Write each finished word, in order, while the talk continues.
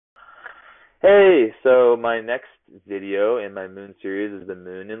Hey, so my next video in my moon series is the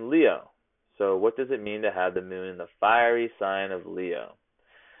moon in Leo. So what does it mean to have the moon in the fiery sign of Leo?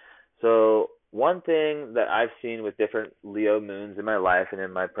 So one thing that I've seen with different Leo moons in my life and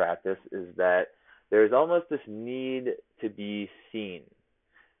in my practice is that there's almost this need to be seen,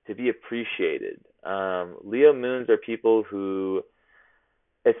 to be appreciated. Leo moons are people who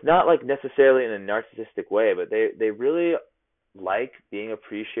it's not like necessarily in a narcissistic way, but they really like being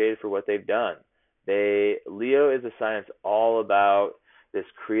appreciated for what they've done. Leo is a sign that's all about this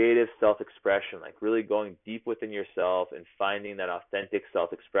creative self-expression, like really going deep within yourself and finding that authentic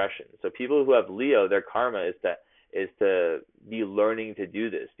self-expression. So people who have Leo, their karma is to be learning to do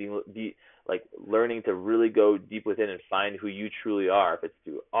this, be like learning to really go deep within and find who you truly are. If it's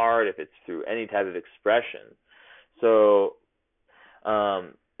through art, if it's through any type of expression. So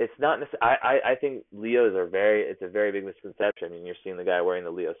it's not necessarily. I think Leos are very. It's a very big misconception. I mean, you're seeing the guy wearing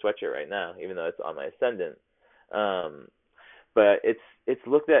the Leo sweatshirt right now, even though it's on my ascendant. Um, but it's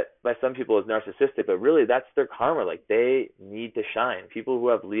looked at by some people as narcissistic, but really that's their karma. Like they need to shine. People who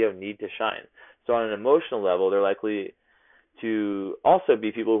have Leo need to shine. So on an emotional level, they're likely to also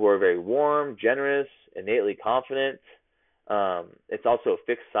be people who are very warm, generous, innately confident. It's also a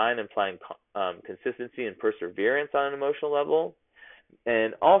fixed sign implying consistency and perseverance on an emotional level.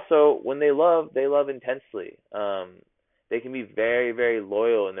 And also, when they love intensely. They can be very, very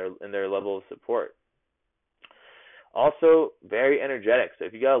loyal in their level of support. Also, very energetic. So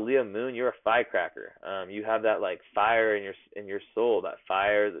if you got a Leo moon, you're a firecracker. You have that like fire in your soul, that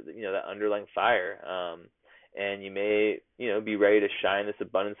fire, that underlying fire. And you may, be ready to shine this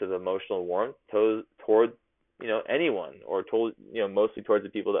abundance of emotional warmth toward, anyone, or toward, mostly towards the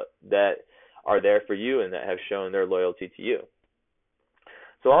people that are there for you and that have shown their loyalty to you.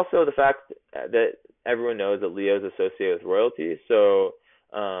 So also the fact that everyone knows that Leo is associated with royalty. So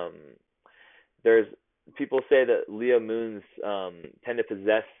um, there's people say that Leo moons tend to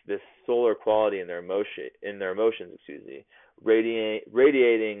possess this solar quality in their emotions,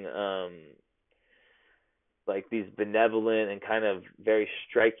 radiating like these benevolent and kind of very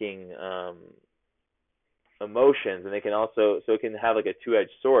striking emotions, and they can also so it can have like a two-edged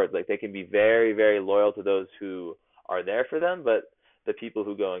sword. Like they can be very, very loyal to those who are there for them, but the people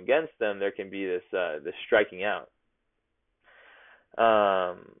who go against them, there can be this striking out.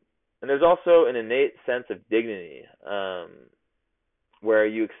 And there's also an innate sense of dignity, where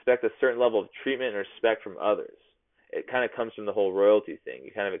you expect a certain level of treatment and respect from others. It kind of comes from the whole royalty thing.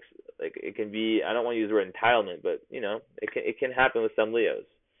 You kind of like it can be. I don't want to use the word entitlement, but it can happen with some Leos.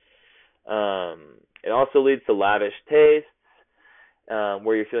 It also leads to lavish taste,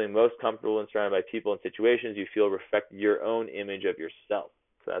 where you're feeling most comfortable and surrounded by people and situations you feel reflect your own image of yourself.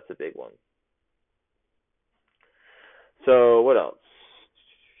 So that's a big one. So what else?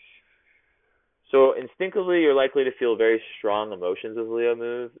 So instinctively, you're likely to feel very strong emotions with Leo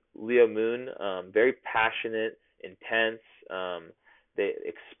Moon, very passionate, intense, they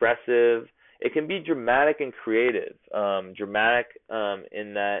expressive. It can be dramatic and creative. Dramatic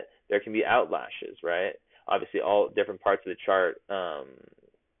in that there can be outlashes, right? Obviously, all different parts of the chart.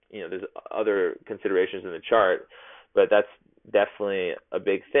 There's other considerations in the chart, but that's definitely a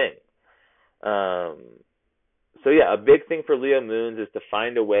big thing. Um, so yeah, a big thing for Leo moons is to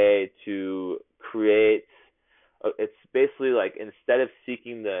find a way to create. It's basically like instead of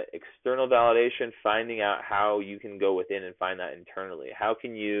seeking the external validation, finding out how you can go within and find that internally. How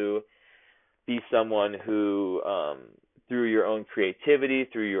can you be someone who, through your own creativity,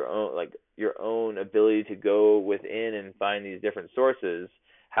 through your own ability to go within and find these different sources,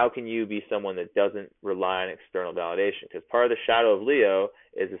 how can you be someone that doesn't rely on external validation? Because part of the shadow of Leo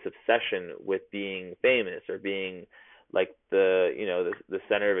is this obsession with being famous or being like the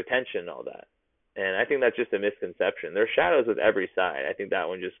center of attention and all that. And I think that's just a misconception. There are shadows with every side. I think that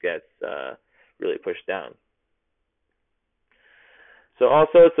one just gets really pushed down. So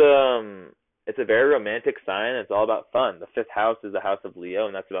also it's a very romantic sign. It's all about fun. The fifth house is the house of Leo,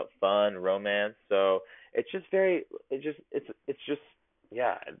 and that's about fun, romance. So it's just very, it's just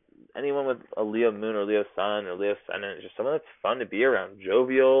yeah. Anyone with a Leo moon or Leo sun or Leo ascendant is just someone that's fun to be around,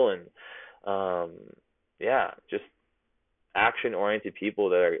 jovial and just action-oriented people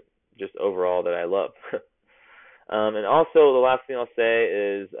that are just overall that I love. And also the last thing I'll say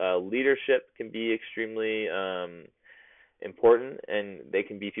is leadership can be extremely important, and they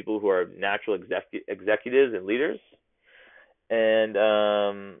can be people who are natural executives and leaders. And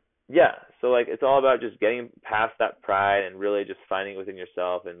so like it's all about just getting past that pride and really just finding it within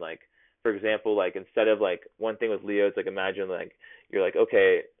yourself. And like, for example, like instead of like one thing with Leo, it's like imagine like you're like,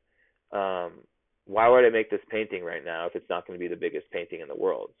 okay, why would I make this painting right now if it's not going to be the biggest painting in the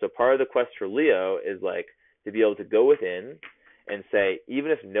world? So part of the quest for Leo is like to be able to go within and say,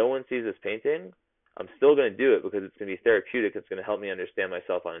 even if no one sees this painting, I'm still going to do it because it's going to be therapeutic. It's going to help me understand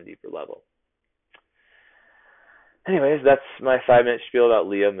myself on a deeper level. Anyways, that's my 5-minute spiel about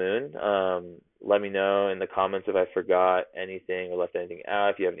Leo Moon. Let me know in the comments if I forgot anything or left anything out.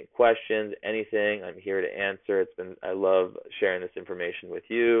 If you have any questions, anything, I'm here to answer. I love sharing this information with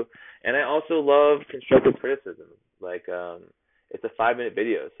you, and I also love constructive criticism. Like, it's a 5-minute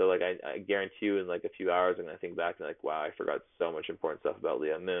video, so like I guarantee you in like a few hours I'm gonna think back and like, wow, I forgot so much important stuff about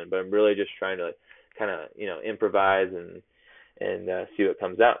Leo Moon. But I'm really just trying to like, kind of improvise and see what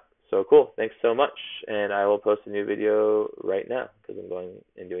comes out. So cool. Thanks so much. And I will post a new video right now because I'm going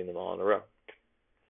and doing them all in a row.